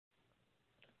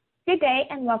Good day,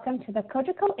 and welcome to the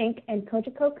Cogeco Inc. and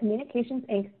Cogeco Communications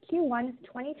Inc. Q1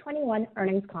 2021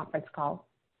 earnings conference call.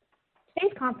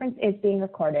 Today's conference is being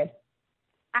recorded.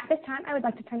 At this time, I would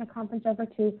like to turn the conference over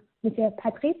to Monsieur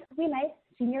Patrice Ouimet,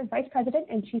 Senior Vice President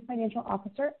and Chief Financial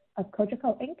Officer of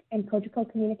Cogeco Inc. and Cogeco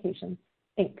Communications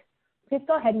Inc. Please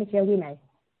go ahead, Monsieur Ouimet.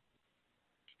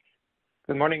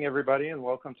 Good morning, everybody, and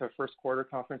welcome to our first quarter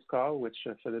conference call, which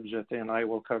Philippe Jeté and I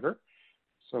will cover.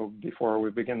 So before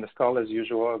we begin this call, as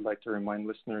usual, I'd like to remind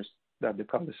listeners that the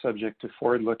call is subject to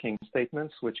forward-looking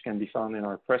statements, which can be found in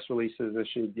our press releases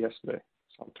issued yesterday.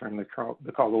 So I'll turn the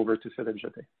call over to Philippe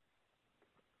Jeté.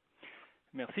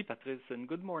 Merci, Patrice, and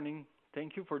good morning.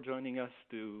 Thank you for joining us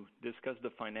to discuss the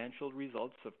financial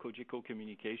results of Cogeco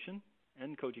Communication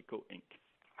and Cogeco Inc.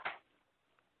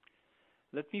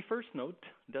 Let me first note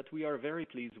that we are very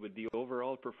pleased with the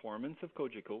overall performance of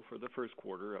Cogeco for the first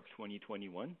quarter of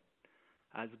 2021,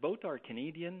 as both our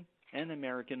Canadian and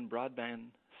American broadband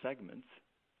segments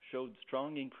showed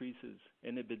strong increases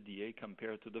in EBITDA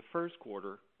compared to the first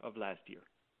quarter of last year.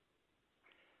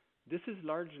 This is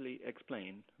largely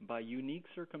explained by unique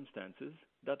circumstances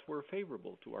that were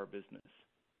favorable to our business.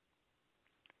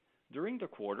 During the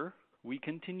quarter, we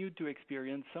continued to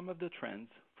experience some of the trends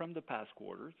from the past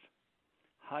quarters: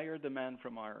 higher demand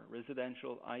from our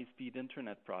residential high-speed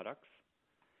internet products,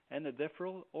 and a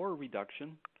deferral or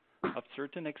reduction of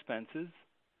certain expenses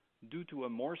due to a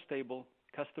more stable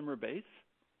customer base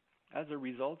as a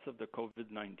result of the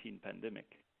COVID-19 pandemic.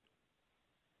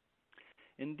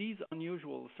 In these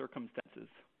unusual circumstances,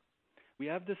 we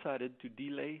have decided to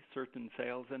delay certain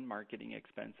sales and marketing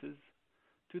expenses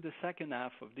to the second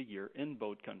half of the year in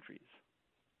both countries.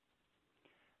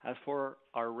 As for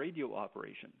our radio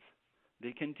operations,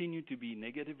 they continue to be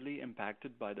negatively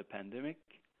impacted by the pandemic,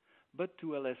 but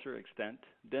to a lesser extent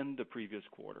than the previous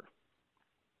quarter.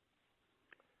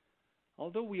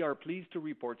 Although we are pleased to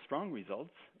report strong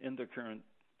results in the current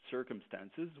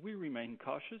circumstances, we remain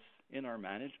cautious in our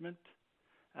management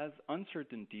as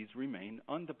uncertainties remain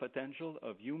on the potential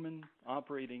of human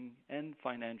operating and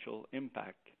financial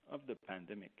impact of the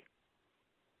pandemic.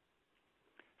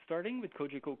 Starting with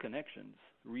Cogeco Connexion's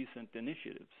recent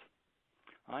initiatives,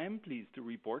 I am pleased to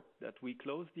report that we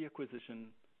closed the acquisition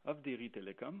of Déry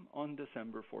Telecom on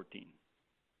December 14.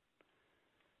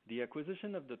 The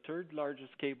acquisition of the third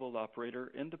largest cable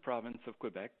operator in the province of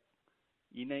Quebec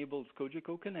enables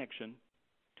Cogeco Connexion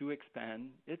to expand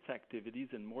its activities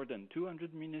in more than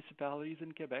 200 municipalities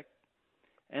in Quebec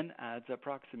and adds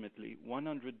approximately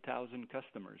 100,000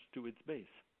 customers to its base.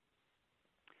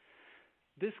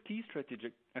 This key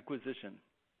strategic acquisition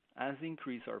has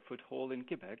increased our foothold in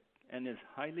Quebec and is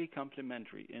highly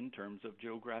complementary in terms of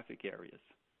geographic areas.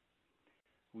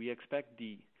 We expect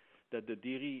the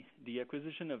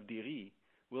acquisition of Déry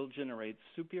will generate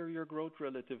superior growth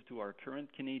relative to our current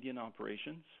Canadian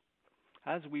operations,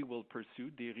 as we will pursue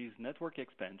Déry's network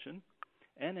expansion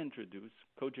and introduce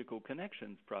Cogeco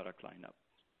Connexion's product lineup.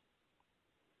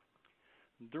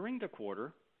 During the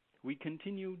quarter, we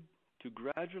continued to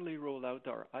gradually roll out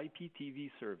our IPTV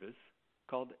service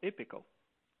called Epico,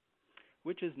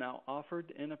 which is now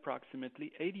offered in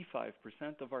approximately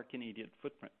 85% of our Canadian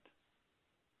footprint.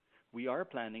 We are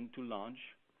planning to launch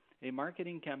a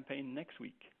marketing campaign next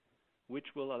week, which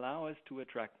will allow us to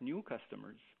attract new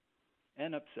customers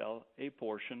and upsell a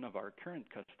portion of our current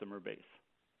customer base.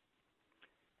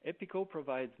 Epico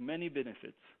provides many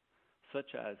benefits,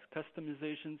 such as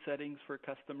customization settings for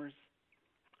customers,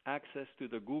 access to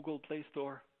the Google Play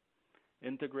Store,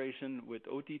 integration with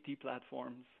OTT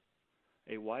platforms,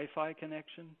 a Wi-Fi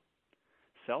connection,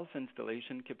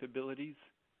 self-installation capabilities,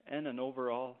 and an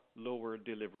overall lower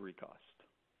delivery cost.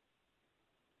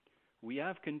 We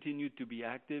have continued to be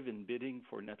active in bidding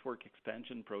for network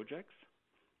expansion projects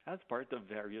as part of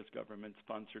various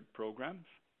government-sponsored programs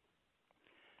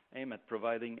aimed at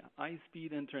providing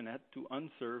high-speed internet to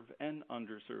unserved and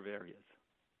underserved areas.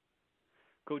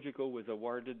 Cogeco was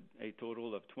awarded a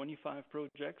total of 25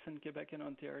 projects in Quebec and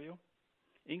Ontario,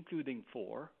 including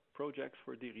 4 projects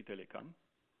for Déry Telecom,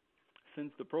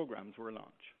 since the programs were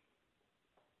launched.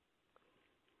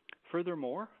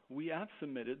 Furthermore, we have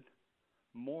submitted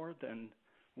more than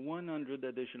 100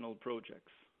 additional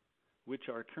projects, which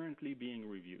are currently being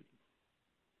reviewed.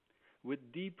 With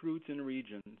deep roots in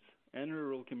regions and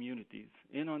rural communities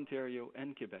in Ontario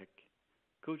and Quebec,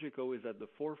 Cogeco is at the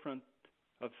forefront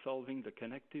of solving the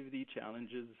connectivity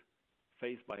challenges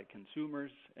faced by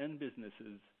consumers and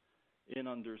businesses in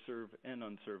underserved and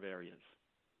unserved areas.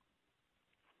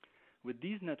 With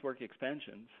these network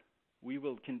expansions, we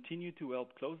will continue to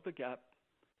help close the gap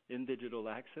in digital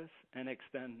access and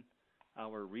extend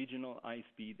our regional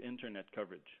high-speed internet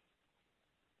coverage.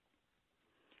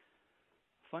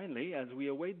 Finally, as we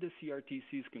await the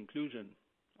CRTC's conclusion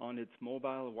on its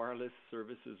mobile wireless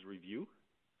services review,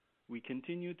 we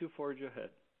continue to forge ahead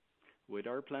with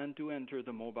our plan to enter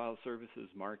the mobile services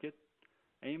market,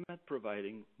 aimed at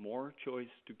providing more choice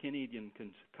to Canadian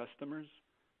customers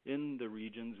in the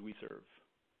regions we serve.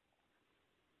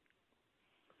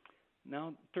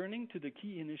 Now, turning to the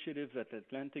key initiatives at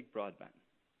Atlantic Broadband.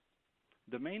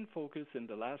 The main focus in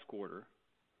the last quarter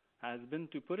has been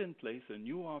to put in place a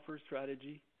new offer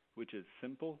strategy which is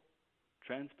simple,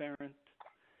 transparent,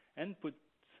 and puts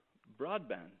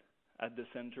broadband at the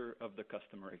center of the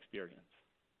customer experience.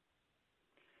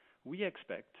 We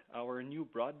expect our new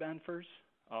Broadband First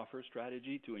offer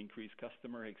strategy to increase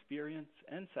customer experience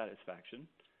and satisfaction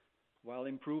while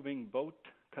improving both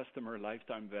customer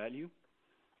lifetime value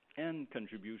and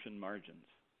contribution margins.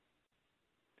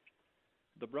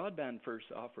 The Broadband First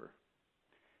offer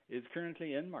is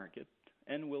currently in market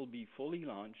and will be fully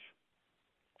launched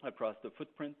across the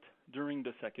footprint during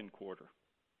the second quarter.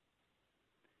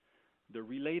 The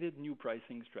related new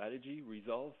pricing strategy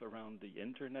revolves around the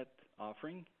Internet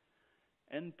offering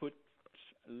and puts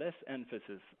less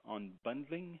emphasis on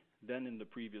bundling than in the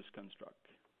previous construct.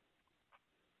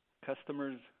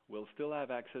 Customers will still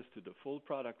have access to the full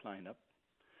product lineup,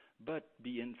 but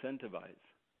be incentivized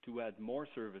to add more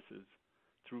services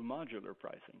through modular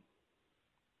pricing.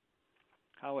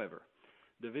 However,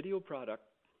 the video product,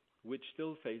 which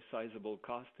still face sizable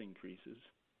cost increases,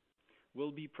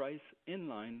 will be priced in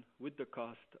line with the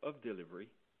cost of delivery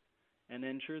and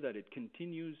ensure that it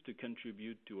continues to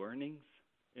contribute to earnings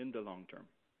in the long term.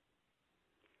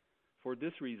 For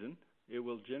this reason, it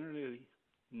will generally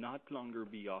not longer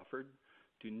be offered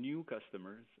to new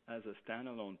customers as a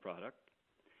standalone product,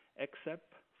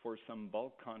 except for some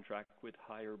bulk contract with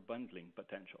higher bundling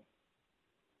potential.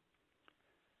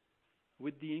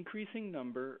 With the increasing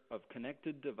number of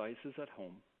connected devices at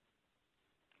home,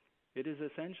 it is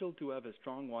essential to have a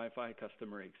strong Wi-Fi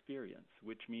customer experience,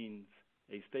 which means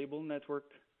a stable network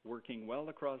working well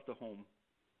across the home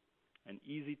and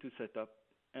easy to set up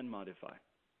and modify.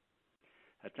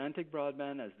 Atlantic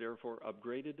Broadband has therefore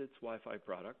upgraded its Wi-Fi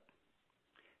product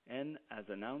and, as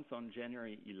announced on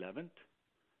January 11th,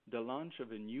 the launch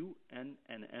of a new and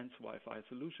enhanced Wi-Fi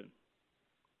solution.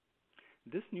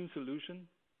 This new solution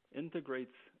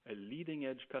integrates a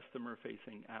leading-edge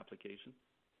customer-facing application,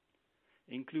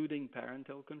 including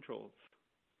parental controls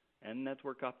and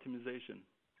network optimization,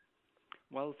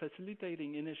 while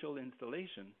facilitating initial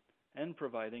installation and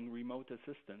providing remote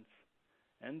assistance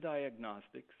and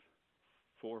diagnostics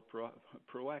for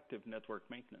proactive network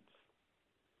maintenance.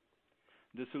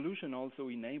 The solution also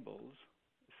enables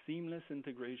seamless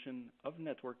integration of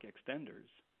network extenders,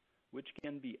 which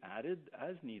can be added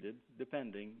as needed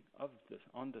depending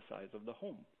on the size of the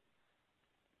home.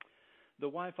 The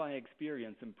Wi-Fi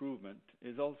experience improvement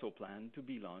is also planned to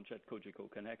be launched at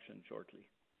Cogeco Connection shortly.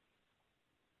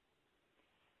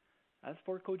 As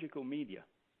for Cogeco Media,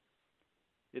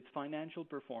 its financial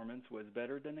performance was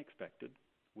better than expected,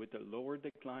 with a lower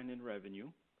decline in revenue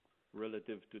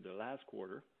relative to the last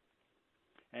quarter,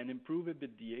 and improved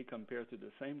EBITDA compared to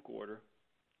the same quarter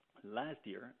last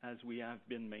year, as we have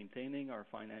been maintaining our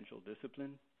financial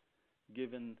discipline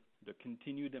given the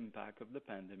continued impact of the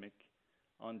pandemic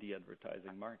on the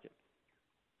advertising market.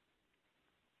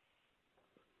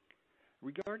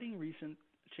 Regarding recent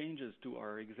changes to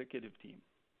our executive team,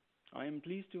 I am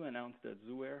pleased to announce that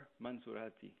Zuhair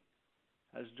Mansourati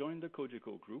has joined the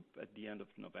Cogeco Group at the end of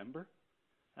November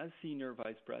as Senior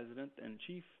Vice President and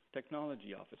Chief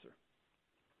Technology Officer.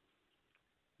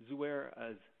 Zuhair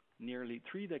has nearly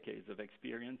 3 decades of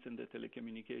experience in the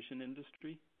telecommunication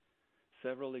industry,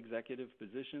 several executive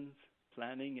positions,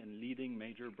 planning and leading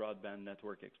major broadband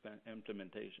network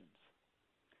implementations.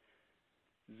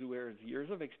 Zuhair's years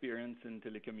of experience in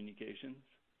telecommunications,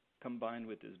 combined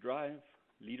with his drive,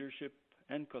 leadership,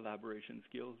 and collaboration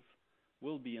skills,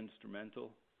 will be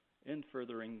instrumental in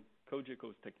furthering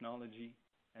Cogeco's technology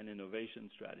and innovation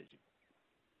strategy.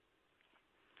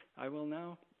 I will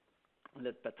now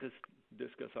let Patrice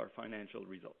discuss our financial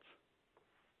results.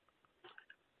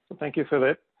 Thank you,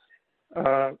 Philippe.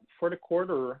 For the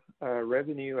quarter,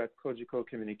 revenue at Cogeco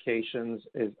Communications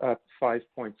is up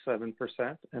 5.7%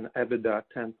 and EBITDA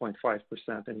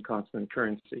 10.5% in constant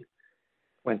currency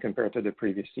when compared to the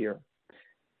previous year.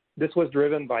 This was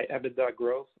driven by EBITDA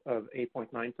growth of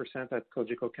 8.9% at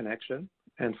Cogeco Connection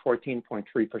and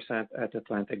 14.3% at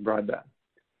Atlantic Broadband.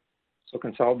 So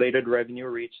consolidated revenue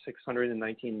reached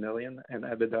 $619 million and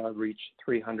EBITDA reached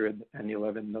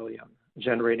 $311 million,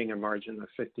 generating a margin of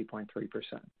 50.3%.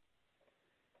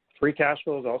 Free cash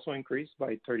flows also increased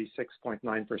by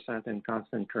 36.9% in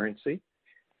constant currency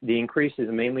The increase is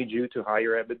mainly due to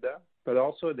higher EBITDA, but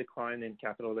also a decline in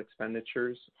capital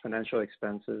expenditures, financial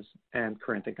expenses, and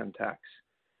current income tax.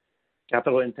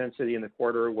 Capital intensity in the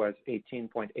quarter was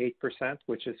 18.8%,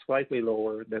 which is slightly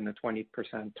lower than the 20%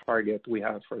 target we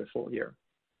have for the full year.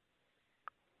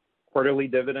 Quarterly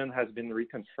dividend has been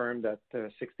reconfirmed at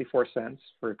 64 cents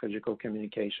for Cogeco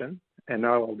Communication, and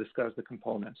now I'll discuss the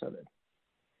components of it.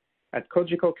 At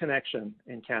Cogeco Connexion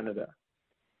in Canada,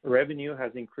 revenue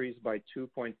has increased by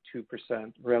 2.2%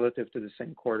 relative to the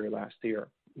same quarter last year,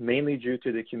 mainly due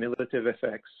to the cumulative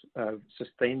effects of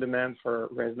sustained demand for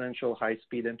residential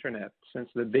high-speed internet since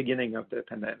the beginning of the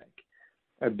pandemic,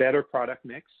 a better product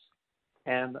mix,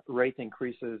 and rate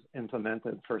increases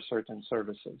implemented for certain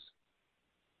services.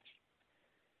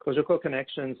 Cogeco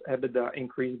Connexion's EBITDA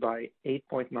increased by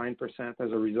 8.9%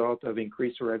 as a result of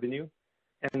increased revenue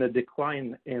and a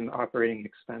decline in operating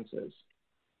expenses.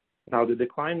 Now, the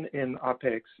decline in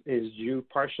OPEX is due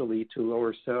partially to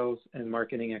lower sales and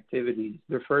marketing activities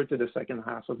deferred to the second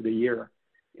half of the year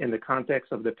in the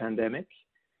context of the pandemic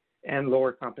and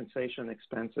lower compensation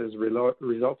expenses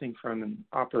resulting from an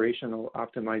operational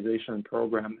optimization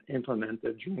program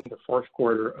implemented during the fourth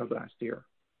quarter of last year.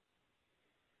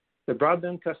 The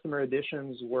broadband customer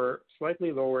additions were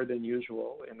slightly lower than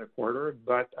usual in the quarter,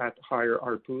 but at higher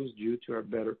ARPUs due to a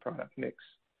better product mix.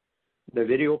 The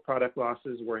video product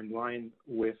losses were in line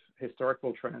with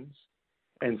historical trends.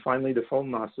 And finally, the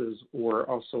phone losses were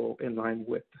also in line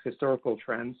with historical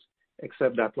trends,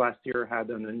 except that last year had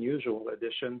an unusual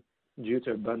addition due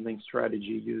to a bundling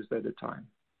strategy used at the time.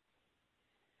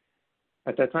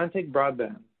 At Atlantic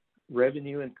Broadband,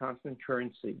 revenue in constant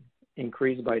currency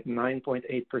increased by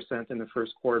 9.8% in the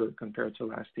first quarter compared to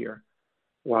last year,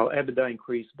 while EBITDA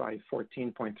increased by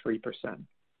 14.3%.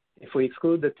 If we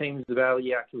exclude the Thames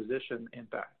Valley acquisition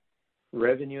impact,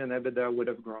 revenue and EBITDA would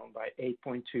have grown by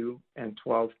 8.2% and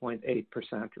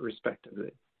 12.8%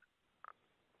 respectively.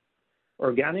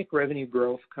 Organic revenue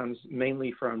growth comes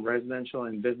mainly from residential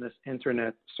and business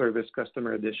internet service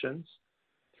customer additions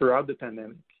throughout the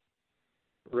pandemic,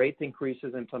 rate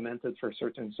increases implemented for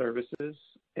certain services,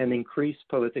 and increased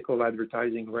political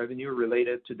advertising revenue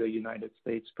related to the United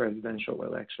States presidential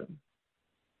election.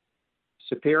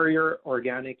 Superior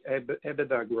organic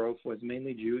EBITDA growth was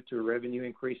mainly due to revenue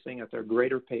increasing at a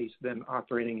greater pace than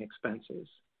operating expenses.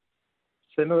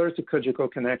 Similar to Cogeco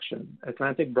Connexion,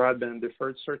 Atlantic Broadband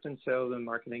deferred certain sales and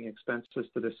marketing expenses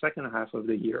to the second half of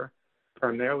the year,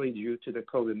 primarily due to the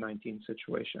COVID-19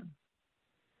 situation.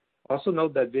 Also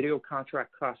note that video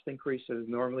contract cost increases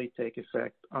normally take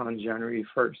effect on January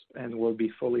 1st and will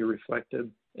be fully reflected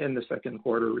in the second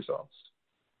quarter results.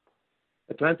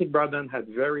 Atlantic Broadband had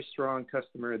very strong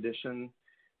customer additions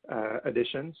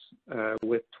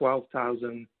with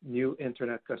 12,000 new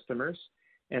internet customers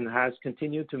and has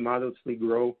continued to modestly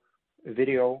grow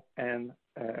video and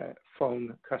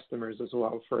phone customers as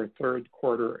well for a third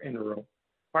quarter in a row,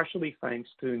 partially thanks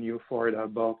to new Florida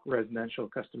bulk residential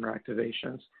customer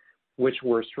activations, which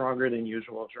were stronger than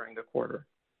usual during the quarter.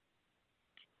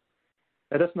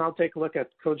 Let us now take a look at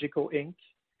Cogeco Inc.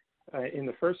 In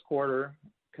the first quarter,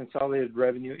 consolidated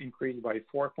revenue increased by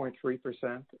 4.3%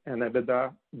 and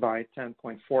EBITDA by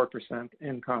 10.4%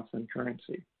 in constant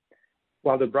currency.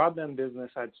 While the broadband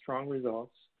business had strong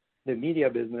results, the media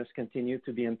business continued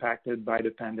to be impacted by the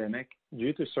pandemic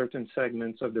due to certain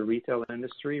segments of the retail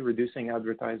industry reducing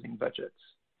advertising budgets.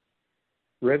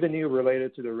 Revenue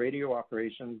related to the radio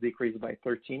operations decreased by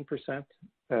 13%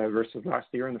 versus last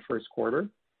year in the first quarter.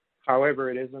 However,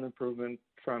 it is an improvement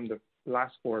from the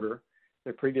last quarter,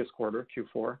 the previous quarter,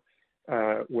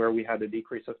 Q4, where we had a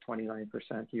decrease of 29%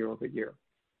 year over year.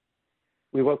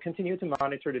 We will continue to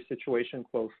monitor the situation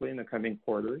closely in the coming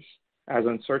quarters as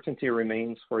uncertainty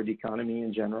remains for the economy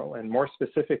in general and more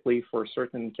specifically for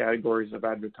certain categories of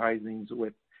advertising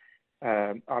with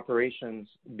operations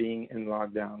being in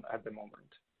lockdown at the moment.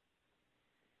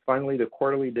 Finally, the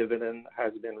quarterly dividend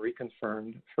has been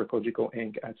reconfirmed for Cogeco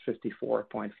Inc. at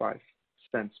 54.5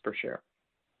 cents per share.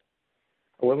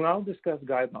 I will now discuss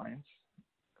guidelines.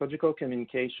 Cogeco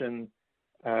Communication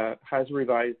has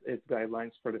revised its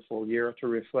guidelines for the full year to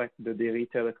reflect the Déry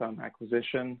Telecom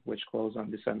acquisition, which closed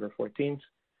on December 14th,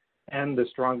 and the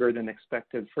stronger than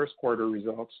expected first quarter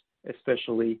results,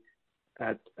 especially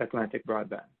at Atlantic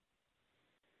Broadband.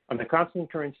 On a constant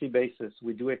currency basis,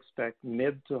 we do expect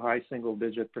mid to high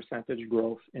single-digit %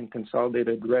 growth in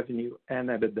consolidated revenue and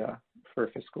EBITDA for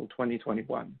fiscal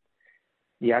 2021.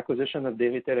 The acquisition of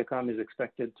Déry Telecom is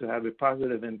expected to have a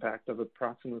positive impact of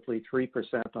approximately 3%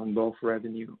 on both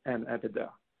revenue and EBITDA.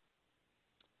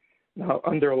 Now,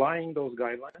 underlying those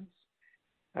guidelines,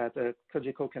 At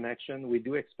Cogeco Connexion, we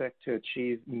do expect to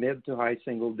achieve mid to high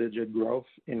single-digit growth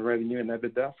in revenue and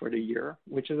EBITDA for the year,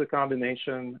 which is a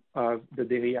combination of the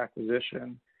Déry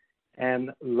acquisition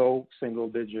and low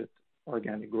single-digit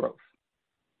organic growth.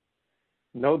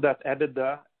 Note that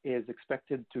EBITDA is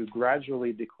expected to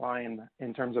gradually decline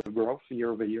in terms of growth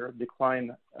year-over-year,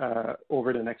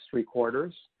 over the next 3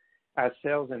 quarters as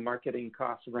sales and marketing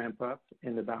costs ramp up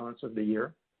in the balance of the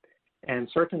year, and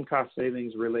certain cost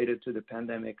savings related to the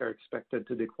pandemic are expected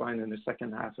to decline in the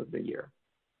second half of the year.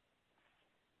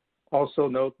 Also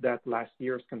note that last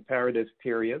year's comparative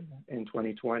period in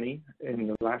 2020, in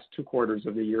the last 2 quarters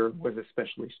of the year, was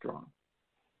especially strong.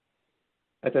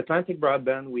 At Atlantic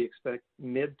Broadband, we expect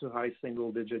mid to high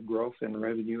single-digit growth in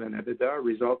revenue and EBITDA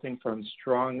resulting from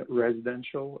strong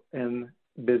residential and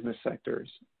business sectors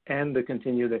and the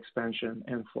continued expansion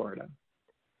in Florida.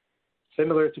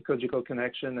 Similar to Cogeco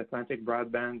Connexion, Atlantic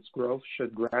Broadband's growth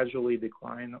should gradually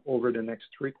decline over the next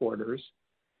 3 quarters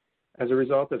as a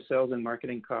result of sales and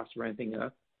marketing costs ramping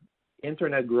up,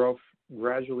 internet growth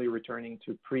gradually returning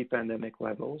to pre-pandemic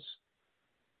levels,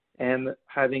 and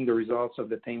having the results of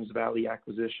the Thames Valley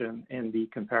acquisition in the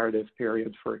comparative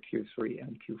period for Q3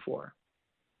 and Q4.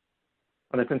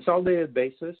 On a consolidated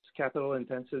basis, capital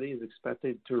intensity is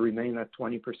expected to remain at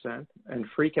 20%, and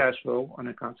free cash flow on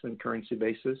a constant currency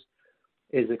basis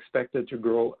is expected to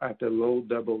grow at a low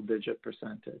double-digit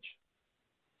percentage.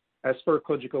 As for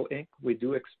Cogeco Inc., we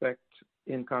do expect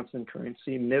in constant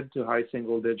currency mid to high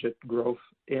single-digit growth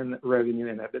in revenue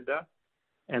and EBITDA,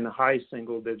 and a high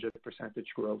single-digit percentage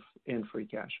growth in free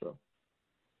cash flow.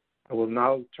 I will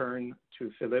now turn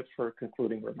to Philippe for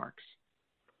concluding remarks.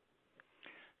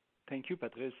 Thank you,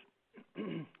 Patrice.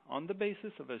 On the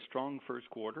basis of a strong first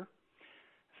quarter,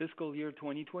 fiscal year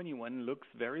 2021 looks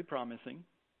very promising,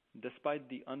 despite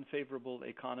the unfavorable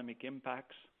economic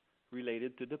impacts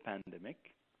related to the pandemic,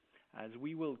 as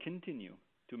we will continue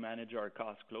to manage our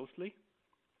costs closely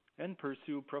and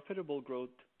pursue profitable growth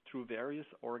through various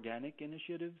organic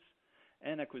initiatives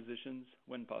and acquisitions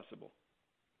when possible.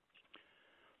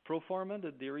 Pro forma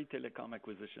the Déry Telecom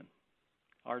acquisition,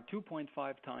 our 2.5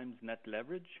 times net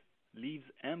leverage leaves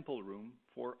ample room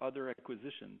for other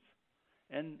acquisitions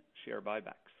and share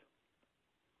buybacks.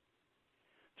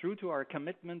 True to our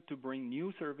commitment to bring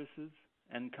new services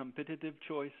and competitive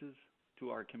choices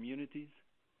to our communities,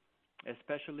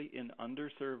 especially in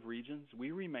underserved regions,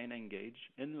 we remain engaged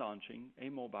in launching a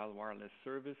mobile wireless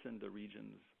service in the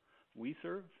regions we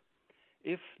serve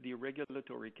if the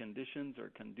regulatory conditions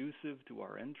are conducive to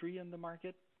our entry in the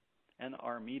market and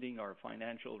are meeting our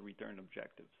financial return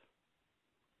objectives.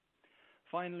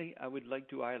 Finally, I would like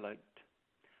to highlight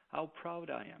how proud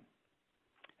I am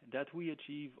that we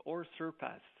achieve or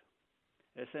surpass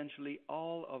essentially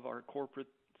all of our corporate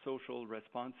social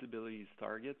responsibilities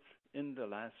targets in the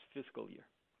last fiscal year.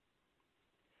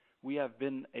 We have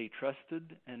been a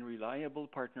trusted and reliable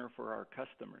partner for our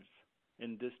customers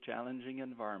in this challenging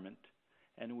environment,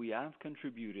 and we have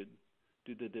contributed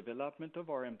to the development of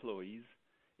our employees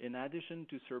in addition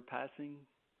to surpassing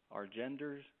our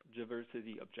gender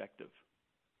diversity objective.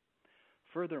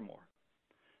 Furthermore,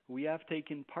 we have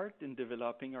taken part in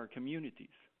developing our communities,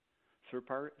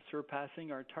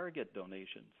 surpassing our target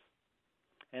donations,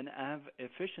 and have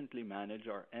efficiently managed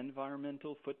our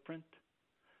environmental footprint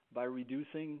by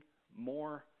reducing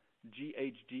more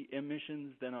GHG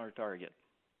emissions than our target.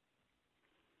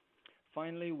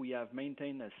 Finally, we have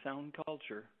maintained a sound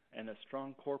culture and a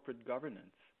strong corporate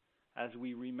governance as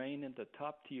we remain in the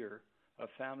top tier of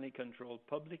family-controlled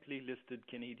publicly listed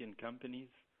Canadian companies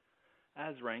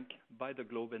as ranked by the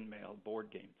Globe and Mail Board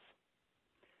Games.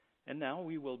 And now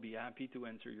we will be happy to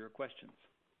answer your questions.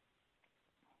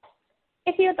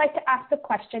 If you would like to ask a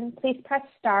question, please press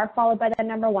star followed by the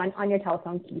number 1 on your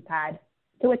telephone keypad.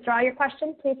 To withdraw your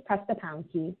question, please press the pound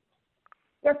key.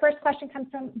 Your first question comes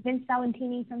from Vince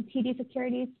Valentini from TD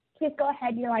Securities. Please go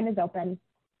ahead. Your line is open.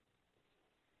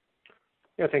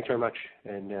 Yeah, thanks very much,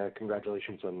 and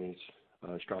congratulations on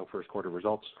these strong first quarter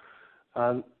results.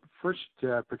 First,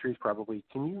 Patrice, probably,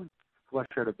 can you flesh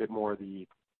out a bit more the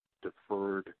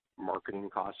deferred marketing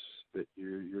costs that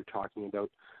you're talking about,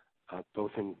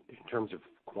 both in terms of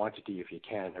quantity, if you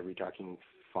can? Are we talking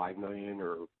 $5 million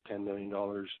or $10 million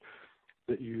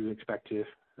that you expect to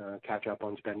catch up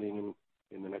on spending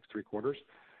in the next 3 quarters?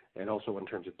 And also in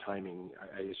terms of timing,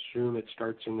 I assume it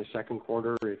starts in the second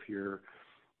quarter if your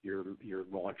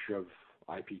launch of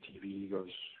IPTV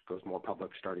goes more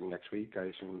public starting next week. I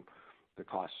assume the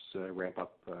costs ramp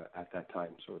up at that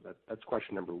time. So that's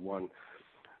question number 1.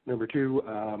 Number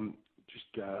 2,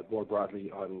 just more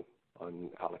broadly on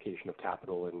allocation of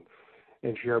capital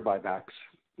and share buybacks.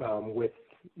 With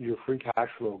your free cash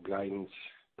flow guidance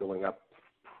going up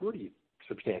pretty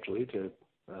substantially to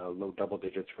low double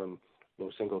digits from low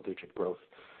single digit growth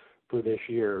for this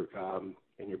year,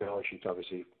 and your balance sheet's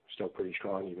obviously still pretty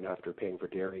strong even after paying for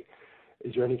dairy.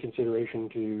 Is there any consideration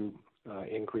to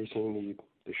increasing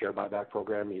the share buyback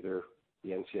program, either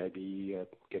the NCIB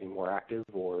getting more active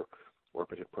or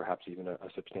perhaps even a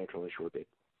substantial issuer bid?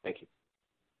 Thank you.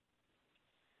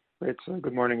 Great. So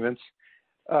good morning, Vince.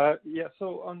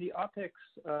 So on the OPEX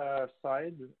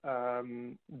side,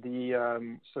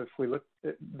 so if we look,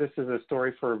 this is a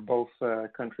story for both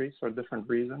countries for different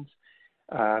reasons.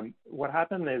 What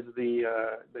happened is the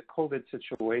COVID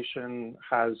situation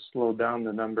has slowed down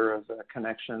the number of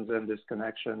connections and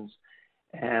disconnections,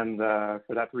 and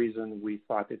for that reason, we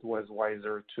thought it was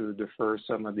wiser to defer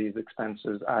some of these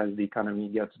expenses as the economy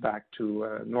gets back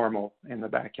to normal in the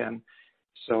back end.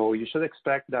 So you should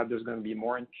expect that there's going to be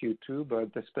more in Q2,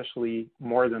 but especially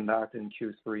more than that in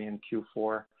Q3 and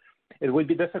Q4. It would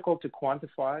be difficult to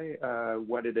quantify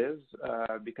what it is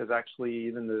because actually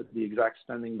even the exact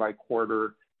spending by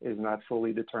quarter is not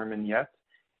fully determined yet.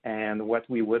 And what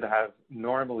we would have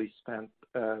normally spent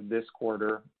this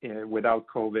quarter without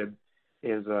COVID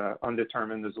is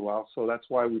undetermined as well. So that's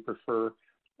why we prefer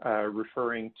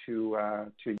referring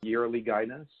to yearly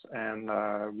guidance. And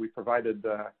we provided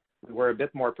we were a bit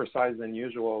more precise than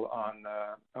usual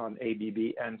on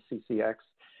ABB and CCX,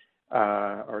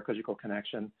 or Cogeco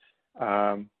Connection,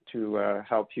 to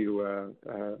help you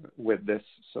with this.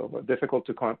 So difficult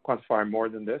to quantify more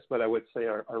than this, but I would say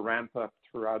a ramp up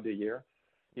throughout the year.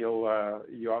 You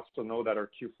also know that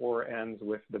our Q4 ends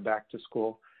with the back to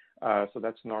school, so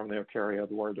that's normally a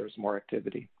period where there's more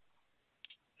activity.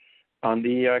 On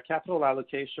the capital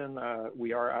allocation,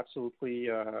 we are absolutely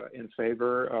in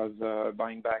favor of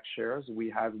buying back shares. We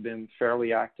have been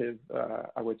fairly active,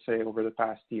 I would say, over the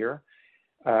past year.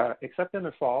 Except in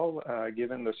the fall,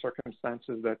 given the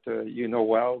circumstances that you know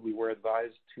well, we were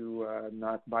advised to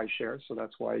not buy shares, so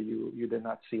that's why you did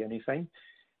not see anything.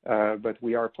 But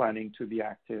we are planning to be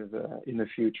active in the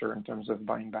future in terms of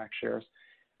buying back shares.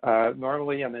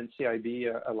 Normally, an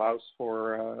NCIB allows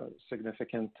for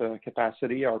significant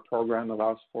capacity. Our program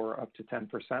allows for up to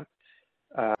 10%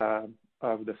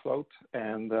 of the float,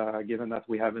 and given that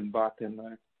we haven't bought in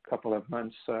a couple of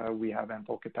months, we have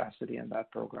ample capacity in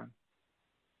that program.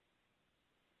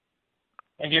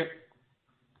 Thank you.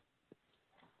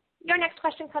 Your next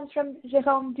question comes from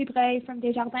Jérôme Dubreuil from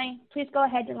Desjardins. Please go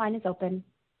ahead. Your line is open.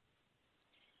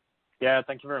 Yeah,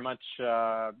 thank you very much.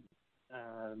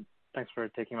 Thanks for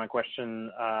taking my question.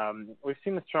 We've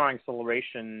seen a strong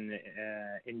acceleration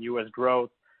in U.S. growth.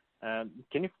 Can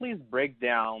you please break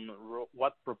down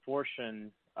what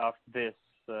proportion of this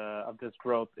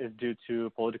growth is due to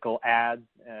political ads,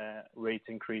 rates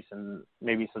increase, and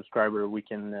maybe subscriber? We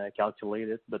can calculate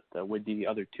it, but with the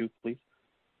other two, please.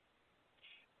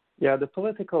 Yeah, the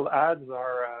political ads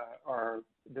are.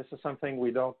 This is something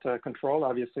we don't control.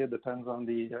 Obviously, it depends on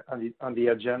the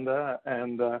agenda,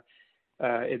 and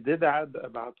it did add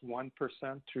about 1%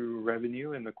 to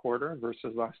revenue in the quarter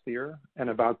versus last year, and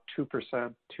about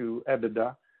 2% to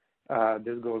EBITDA.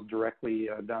 This goes directly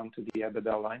down to the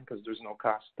EBITDA line because there's no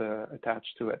cost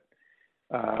attached to it.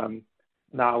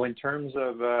 Now, in terms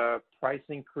of price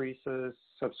increases,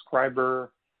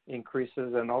 subscriber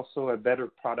increases, and also a better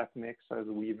product mix, as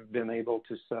we've been able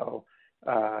to sell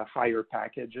higher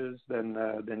packages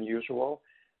than usual,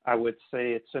 I would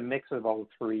say it's a mix of all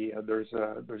three. There's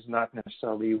not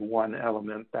necessarily one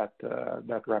element that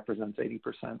represents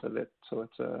 80% of it, so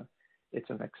it's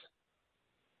a mix.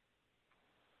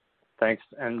 Thanks.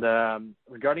 And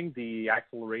regarding the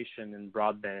acceleration in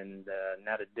broadband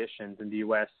net additions in the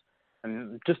U.S.,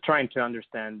 I'm just trying to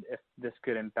understand if this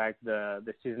could impact the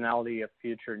seasonality of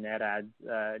future net adds.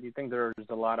 Do you think there's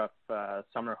a lot of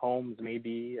summer homes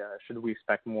maybe? Should we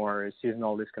expect more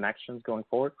seasonal disconnections going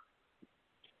forward?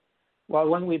 Well,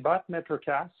 when we bought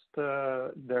MetroCast,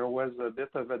 there was a bit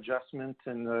of adjustment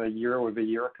in the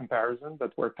year-over-year comparison,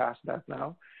 but we're past that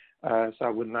now. So I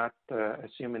would not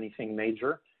assume anything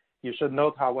major. You should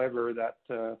note, however,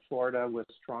 that Florida was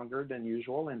stronger than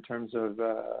usual in terms of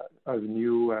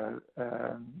new,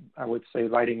 I would say,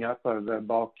 lighting up of the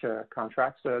bulk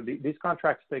contracts. These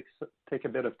contracts take a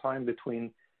bit of time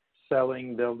between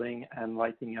selling, building, and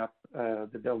lighting up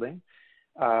the building.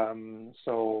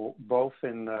 So both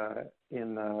in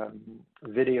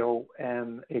video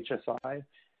and HSI,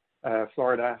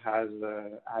 Florida has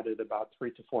added about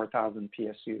 3,000 to 4,000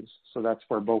 PSUs. So that's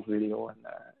for both video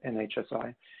and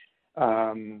HSI.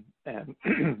 And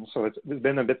so it's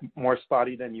been a bit more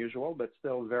spotty than usual, but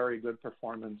still very good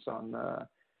performance on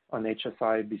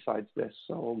HSI besides this.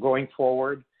 So going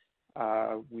forward,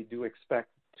 we do expect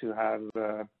to have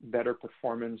better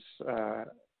performance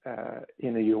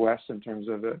in the U.S. in terms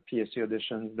of PSU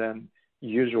additions than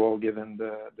usual given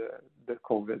the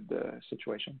COVID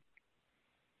situation.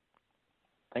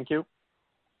 Thank you.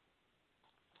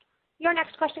 Your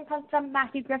next question comes from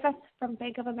Matthew Griffiths from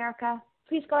Bank of America.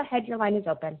 Please go ahead. Your line is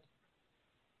open.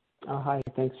 Hi,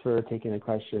 thanks for taking the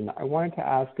question. I wanted to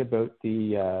ask about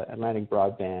the Atlantic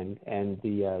Broadband and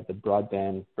the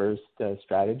Broadband First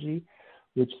strategy,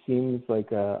 which seems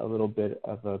like a little bit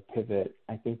of a pivot.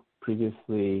 I think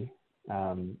previously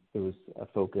there was a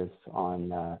focus on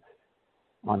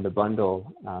the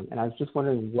bundle, and I was just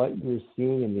wondering what you're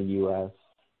seeing in the U.S.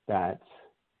 that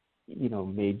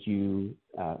made you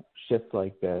shift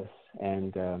like this,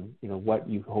 and what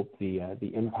you hope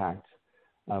the impact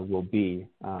will be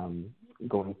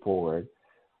going forward.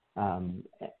 And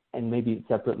maybe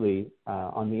separately,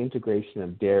 on the integration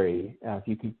of dairy, if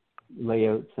you could lay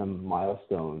out some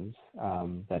milestones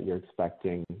that you're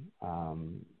expecting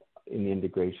in the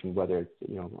integration, whether it's,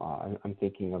 I'm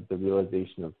thinking of the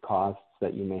realization of costs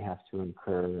that you may have to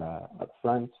incur up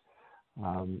front,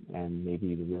 and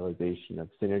maybe the realization of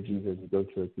synergies as you go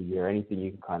through the year. Anything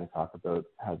you can kind of talk about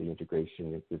how the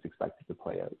integration is expected to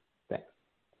play out. Thanks.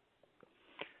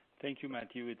 Thank you,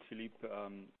 Matthew. It's Philippe.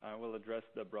 I will address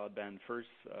the broadband first.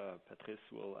 Patrice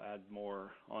will add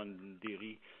more on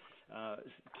dairy.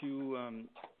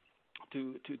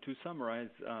 To summarize,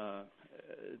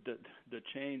 the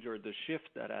change or the shift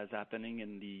that is happening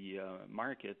in the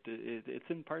market, it's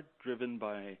in part driven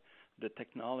by the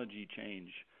technology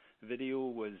change. Video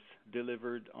was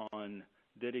delivered on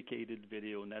dedicated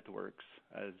video networks,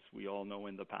 as we all know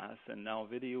in the past, and now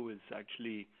video is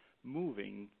actually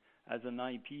moving as an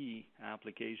IP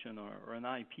application or an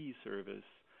IP service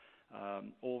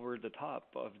over the top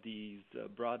of these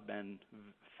broadband,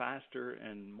 faster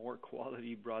and more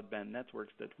quality broadband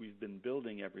networks that we've been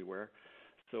building everywhere.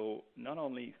 So not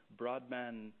only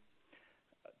broadband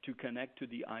to connect to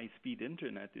the high-speed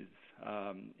internet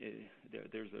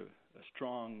there's a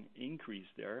strong increase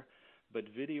there, but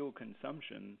video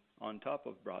consumption on top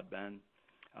of broadband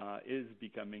is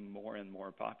becoming more and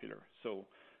more popular. So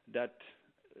that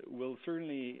will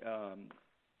certainly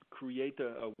create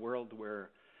a world where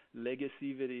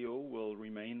legacy video will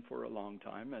remain for a long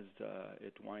time as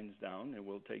it winds down. It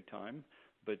will take time,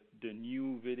 but the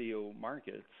new video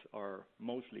markets are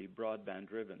mostly broadband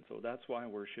driven. So that's why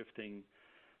we're shifting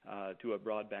to a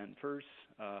broadband first,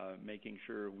 making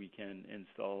sure we can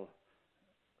install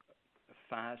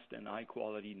fast and high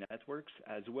quality networks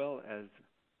as well as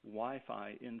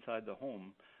Wi-Fi inside the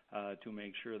home to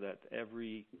make sure that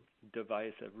every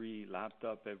device, every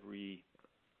laptop, every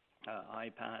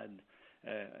iPad,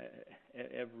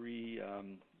 every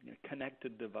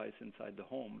connected device inside the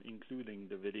home, including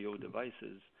the video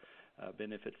devices,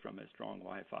 benefit from a strong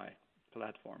Wi-Fi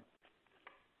platform.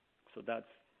 So that's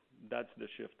the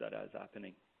shift that is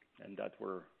happening, and that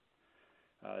we're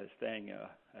staying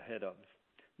ahead of.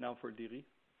 Now for dairy.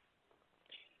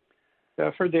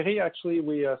 For dairy, actually,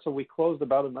 we closed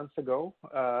about a month ago,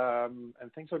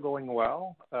 and things are going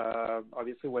well.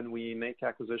 Obviously, when we make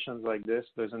acquisitions like this,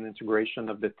 there's an integration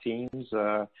of the teams,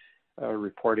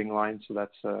 reporting lines, so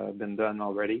that's been done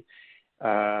already.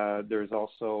 There's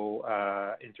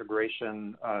also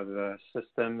integration of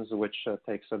systems, which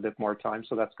takes a bit more time,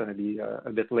 so that's going to be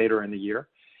a bit later in the year.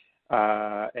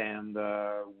 And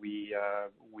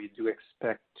we do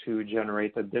expect to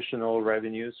generate additional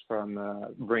revenues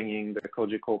from bringing the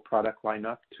Cogeco product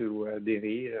lineup to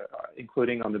dairy,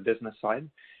 including on the business side.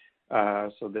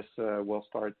 So this will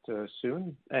start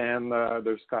soon, and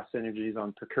there's cost synergies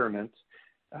on procurement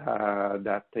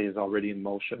that is already in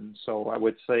motion. So I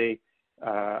would say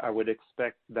I would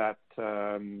expect that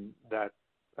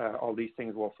all these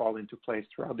things will fall into place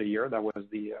throughout the year. That was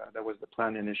the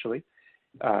plan initially.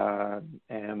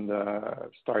 And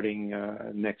starting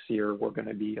next year, we're going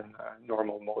to be in a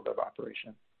normal mode of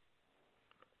operation.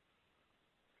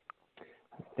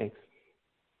 Thanks.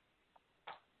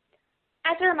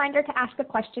 As a reminder, to ask a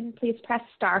question, please press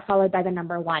star followed by the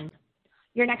number 1.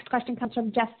 Your next question comes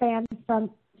from Jeff Fan from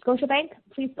Scotiabank.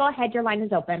 Please go ahead. Your line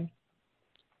is open.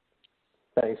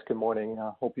 Thanks. Good morning.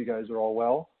 Hope you guys are all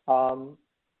well.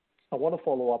 I want to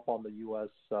follow up on the U.S.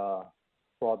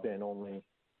 broadband only.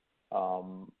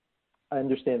 I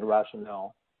understand the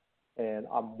rationale, and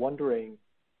I'm wondering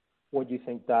what you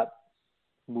think that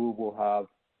move will have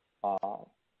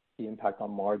the impact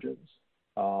on margins.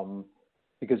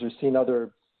 Because we've seen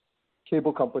other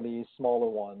cable companies, smaller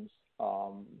ones,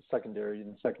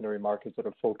 secondary markets that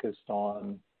are focused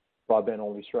on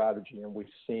broadband-only strategy, and we've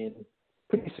seen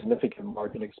pretty significant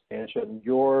margin expansion.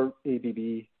 Your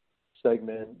ABB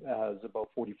segment has about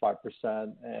 45%,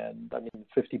 and I mean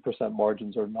 50%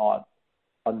 margins are not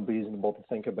unreasonable to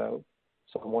think about.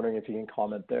 So I'm wondering if you can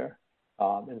comment there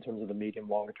in terms of the medium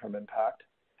longer term impact.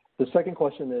 The second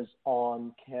question is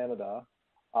on Canada,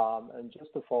 and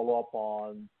just to follow up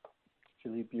on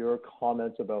Philippe, your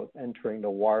comments about entering the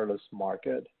wireless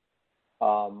market.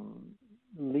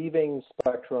 Leaving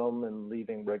spectrum and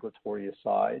leaving regulatory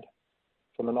aside,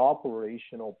 from an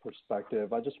operational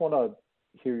perspective, I just want to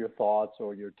hear your thoughts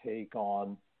or your take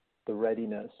on the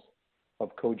readiness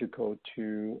of Cogeco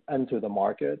to enter the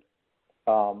market.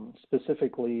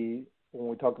 Specifically, when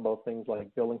we talk about things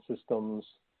like billing systems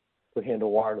to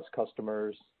handle wireless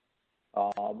customers,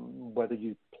 whether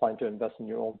you plan to invest in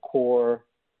your own core,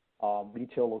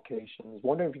 retail locations.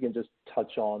 Wondering if you can just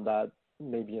touch on that,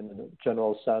 maybe in a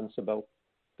general sense, about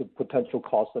the potential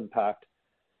cost impact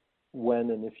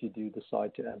when and if you do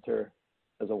decide to enter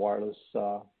as a wireless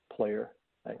player.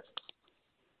 Thanks.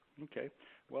 Okay.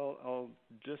 Well, I'll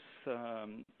just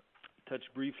touch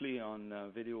briefly on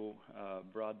video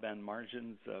broadband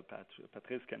margins.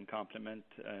 Patrice can complement,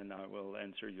 and I will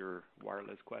answer your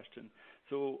wireless question.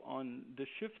 So on the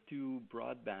shift to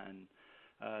broadband,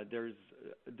 there's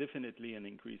definitely an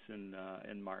increase in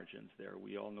margins there.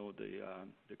 We all know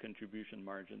the contribution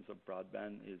margins of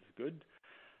broadband is good.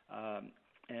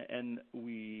 And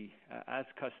we, as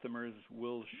customers,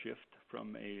 will shift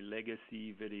from a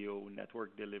legacy video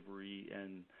network delivery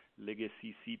and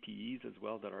legacy CPEs as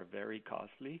well that are very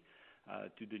costly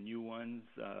to the new ones,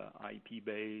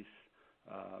 IP-based,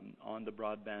 on the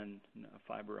broadband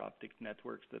fiber optic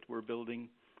networks that we're building.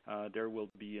 There will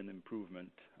be an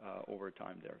improvement over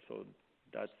time there. So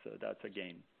that's a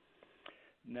gain.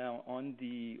 Now, on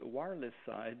the wireless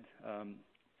side,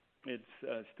 it's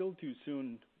still too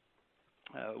soon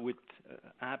with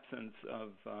absence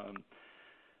of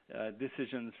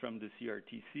decisions from the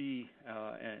CRTC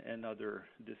and other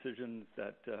decisions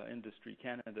that Industry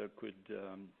Canada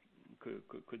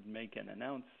could make and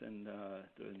announce in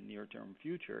the near-term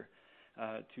future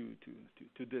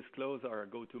to disclose our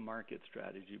go-to-market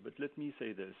strategy. But let me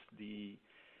say this: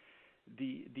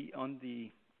 on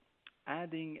the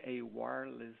adding a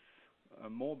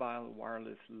mobile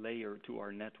wireless layer to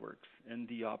our networks in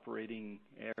the operating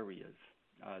areas.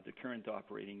 The current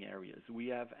operating areas, we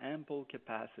have ample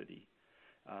capacity.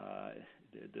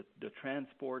 The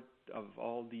transport of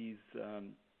all these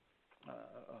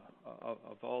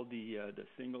the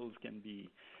signals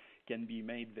can be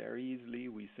made very easily.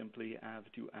 We simply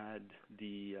have to add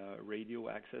the radio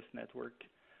access network.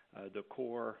 The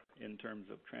core in terms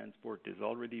of transport is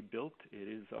already built. It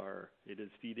is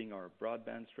feeding our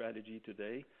broadband strategy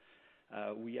today.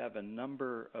 We have a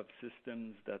number of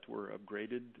systems that were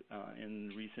upgraded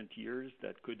in recent years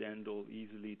that could handle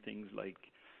easily things like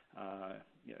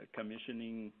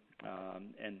commissioning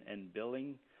and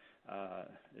billing.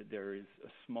 There is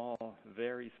a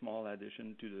very small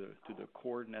addition to the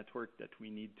core network that we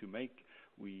need to make.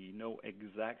 We know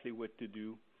exactly what to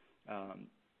do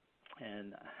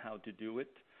and how to do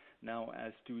it. Now,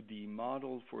 as to the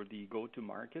model for the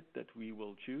go-to-market that we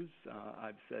will choose,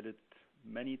 I've said it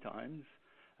many times,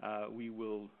 we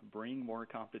will bring more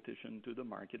competition to the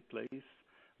marketplace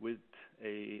with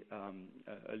a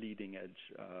leading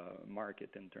edge market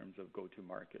in terms of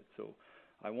go-to-market. So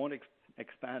I won't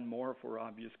expand more for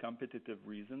obvious competitive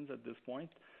reasons at this point,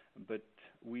 but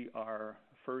we are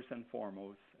first and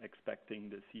foremost expecting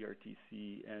the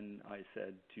CRTC and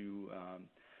ISED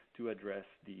to address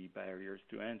the barriers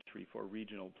to entry for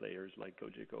regional players like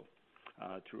Cogeco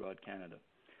throughout Canada.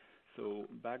 So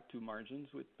back to margins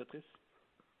with Patrice.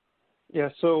 Yeah,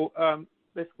 so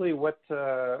basically what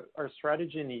our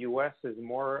strategy in the U.S. is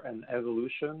more an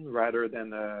evolution rather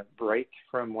than a break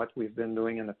from what we've been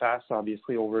doing in the past.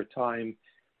 Obviously, over time,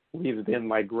 we've been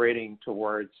migrating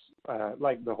towards,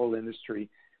 like the whole industry,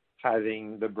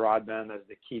 having the broadband as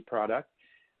the key product.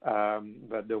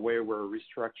 But the way we're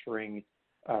restructuring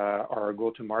our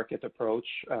go-to-market approach,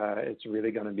 it's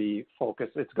really going to be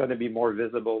focused. It's going to be more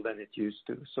visible than it used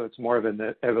to. So it's more of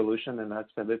an evolution, and as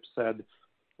Philippe said,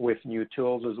 with new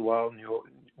tools as well, new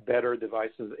better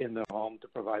devices in the home to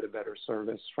provide a better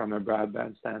service from a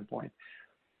broadband standpoint.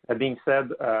 That being said,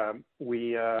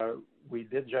 we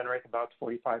did generate about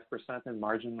 45% in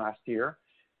margin last year.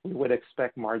 We would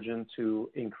expect margin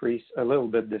to increase a little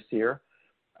bit this year.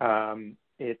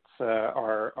 It's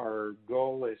our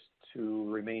goal is to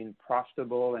remain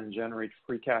profitable and generate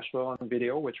free cash flow on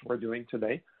video, which we're doing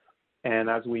today. And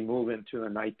as we move into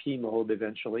an IP mode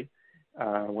eventually,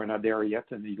 we're not there yet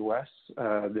in the U.S.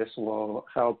 This will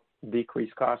help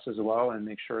decrease costs as well and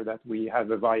make sure that we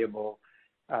have a viable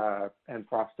and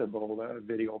profitable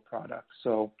video product.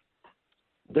 So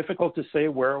Difficult to say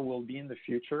where we'll be in the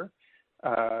future,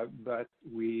 but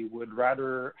we would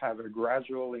rather have a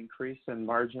gradual increase in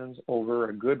margins over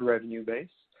a good revenue base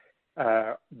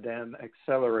than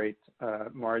accelerate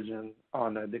margin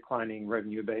on a declining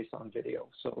revenue base on video.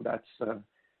 So that's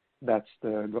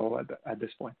the goal at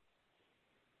this point.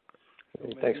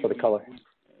 Thanks for the color.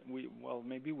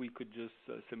 Maybe we could just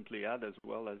simply add as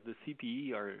well as the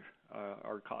CPE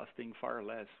are costing far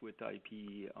less with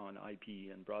IP on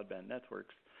IP and broadband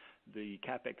networks. The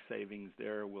capex savings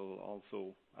there will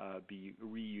also be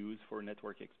reused for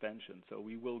network expansion. So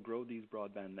we will grow these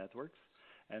broadband networks,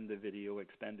 and the video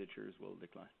expenditures will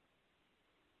decline.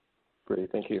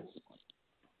 Great, thank you.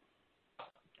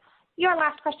 Your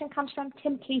last question comes from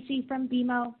Tim Casey from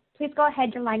BMO. Please go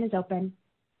ahead. Your line is open.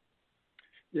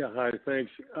 Yeah, hi,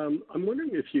 thanks. I'm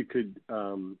wondering if you could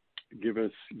give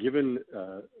us, given,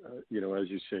 as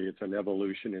you say, it's an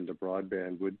evolution into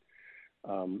broadband,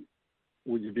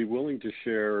 would you be willing to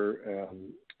share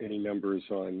any numbers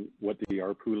on what the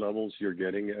ARPU levels you're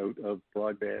getting out of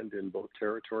broadband in both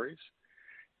territories?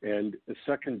 And a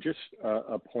second, just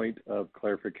a point of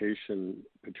clarification,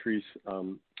 Patrice,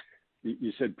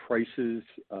 you said prices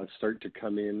start to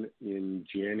come in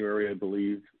January, I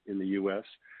believe, in the U.S.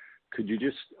 Could you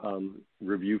just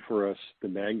review for us the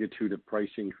magnitude of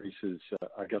price increases,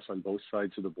 I guess, on both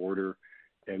sides of the border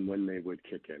and when they would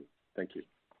kick in? Thank you.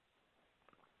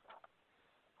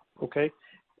 Okay.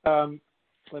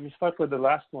 Let me start with the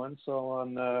last one. So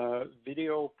on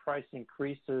video price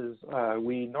increases,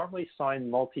 we normally sign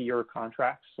multi-year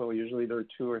contracts. So usually they're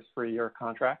 2 or 3 year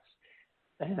contracts.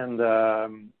 And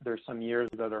there's some years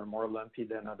that are more lumpy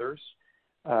than others.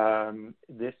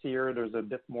 This year, there's a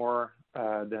bit more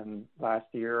than last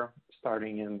year,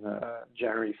 starting in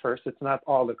January 1st. It's not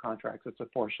all the contracts, it's a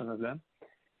portion of them.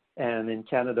 And in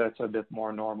Canada, it's a bit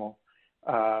more normal.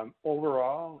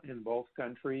 Overall, in both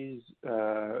countries,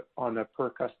 on a per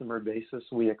customer basis,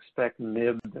 we expect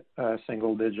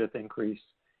mid-single-digit increase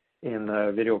in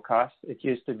video costs. It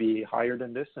used to be higher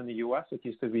than this in the U.S. It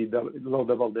used to be low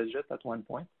double-digit at one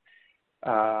point.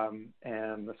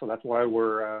 And so that's why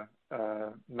we're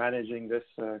managing this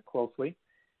closely.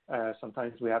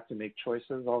 Sometimes we have to make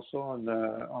choices also on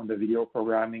the video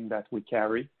programming that we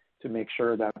carry to make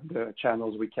sure that the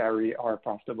channels we carry are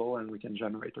profitable and we can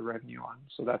generate the revenue on.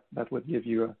 So that would give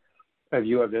you a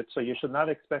view of it. So you should not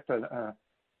expect a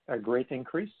great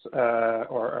increase,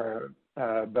 but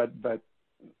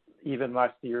even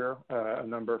last year, a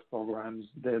number of programs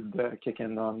did kick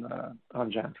in on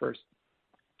Jan 1st.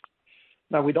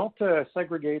 Now, we don't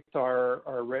segregate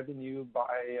our revenue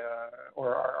by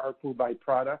or our ARPU by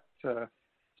product, so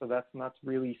that's not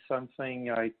really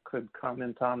something I could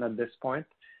comment on at this point.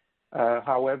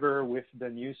 However, with the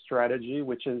new strategy,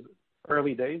 which is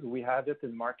early days, we have it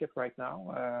in market right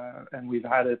now, and we've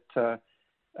had it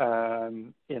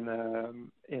in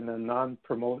a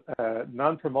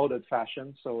non-promoted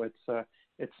fashion. So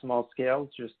it's small scale,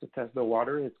 just to test the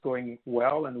water. It's going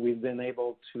well, and we've been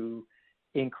able to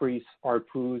increase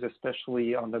ARPUs,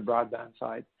 especially on the broadband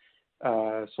side,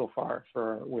 so far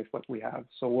with what we have.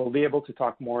 So we'll be able to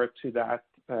talk more to that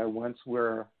once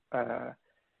we're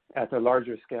at a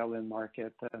larger scale in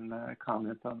market and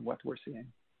comment on what we're seeing.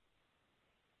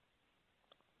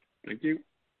 Thank you.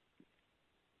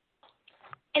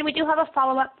 And we do have a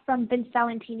follow-up from Vince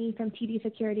Valentini from TD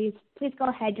Securities. Please go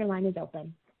ahead. Your line is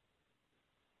open.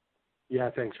 Yeah,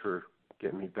 thanks for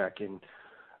getting me back in.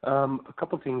 A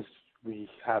couple of things we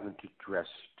haven't addressed.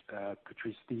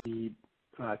 Patrice, the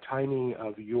timing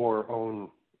of your own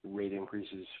rate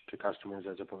increases to customers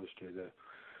as opposed to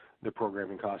the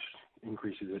programming cost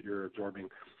increases that you're absorbing.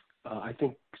 I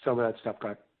think some of that stuff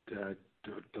got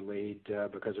delayed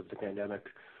because of the pandemic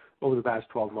over the past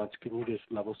 12 months. Can you just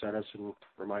level set us and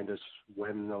remind us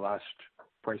when the last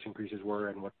price increases were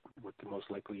and what the most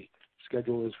likely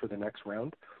schedule is for the next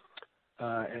round?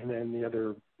 And then the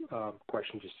other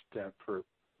question, just for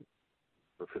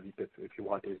Philippe, if you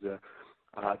want, is the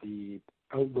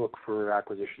outlook for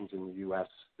acquisitions in the U.S.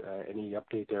 Any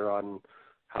update there on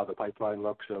how the pipeline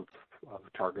looks of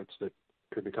targets that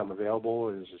could become available?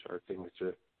 Is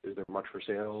there much for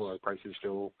sale? Are prices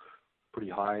still pretty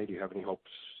high? Do you have any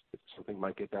hopes that something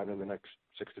might get done in the next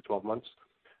 6 to 12 months?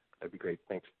 That'd be great.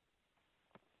 Thanks.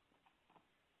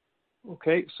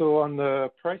 Okay, so on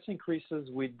the price increases,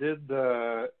 we did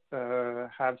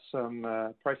have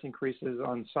some price increases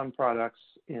on some products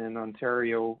in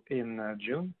Ontario in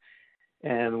June,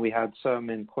 and we had some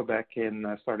in Quebec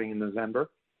starting in November.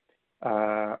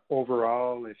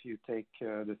 Overall, if you take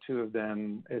the two of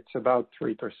them, it's about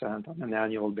 3% on an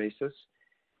annual basis,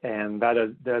 and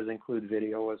that does include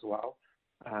video as well.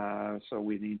 So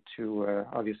we need to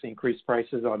obviously increase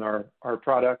prices on our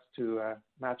products to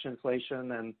match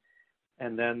inflation,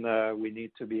 and then we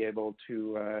need to be able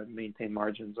to maintain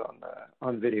margins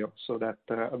on video. So that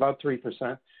about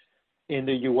 3%. In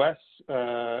the U.S.,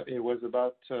 it was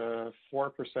about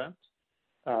 4%,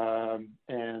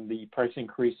 and the price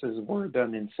increases were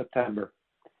done in September.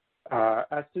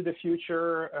 As to the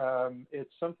future,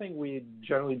 it's something we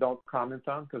generally don't comment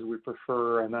on because we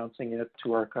prefer announcing it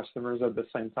to our customers at the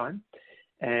same time.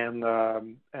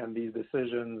 And these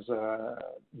decisions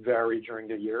vary during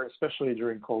the year, especially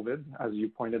during COVID. As you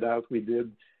pointed out, we did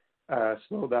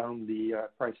slow down the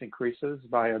price increases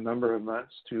by a number of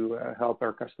months to help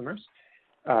our customers.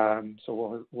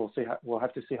 So we'll see. We'll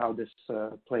have to see how this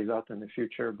plays out in the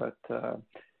future, but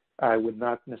I would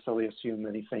not necessarily assume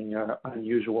anything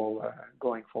unusual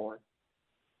going forward.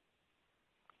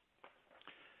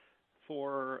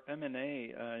 For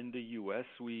M&A in the U.S.,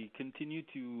 we continue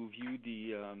to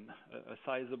view a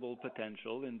sizable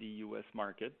potential in the U.S.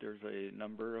 market. There's a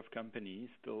number of companies,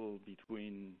 still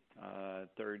between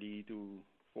 30 to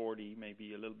 40,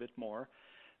 maybe a little bit more.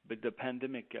 But the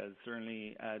pandemic has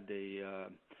certainly had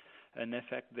an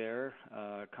effect there.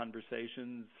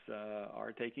 Conversations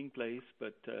are taking place,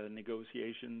 but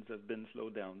negotiations have been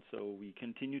slowed down. So we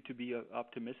continue to be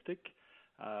optimistic.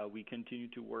 We continue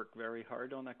to work very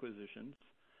hard on acquisitions.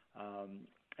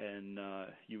 And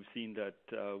you've seen that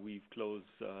we've closed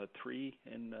 3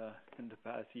 in the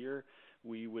past year.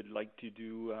 We would like to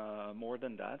do more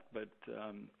than that, but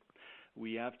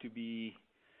we have to be.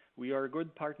 We are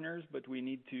good partners, but we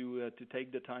need to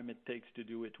take the time it takes to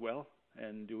do it well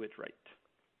and do it right.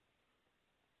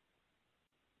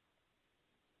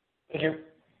 Thank you.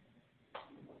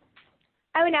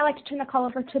 I would now like to turn the call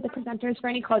over to the presenters for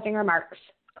any closing remarks.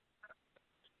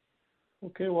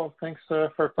 Okay, well, thanks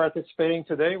for participating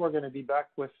today. We're going to be back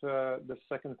with the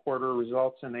second quarter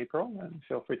results in April, and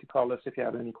feel free to call us if you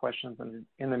have any questions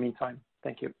in the meantime.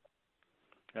 Thank you.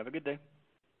 Have a good day.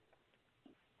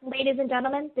 Ladies and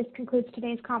gentlemen, this concludes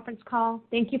today's conference call.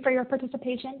 Thank you for your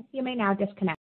participation. You may now disconnect.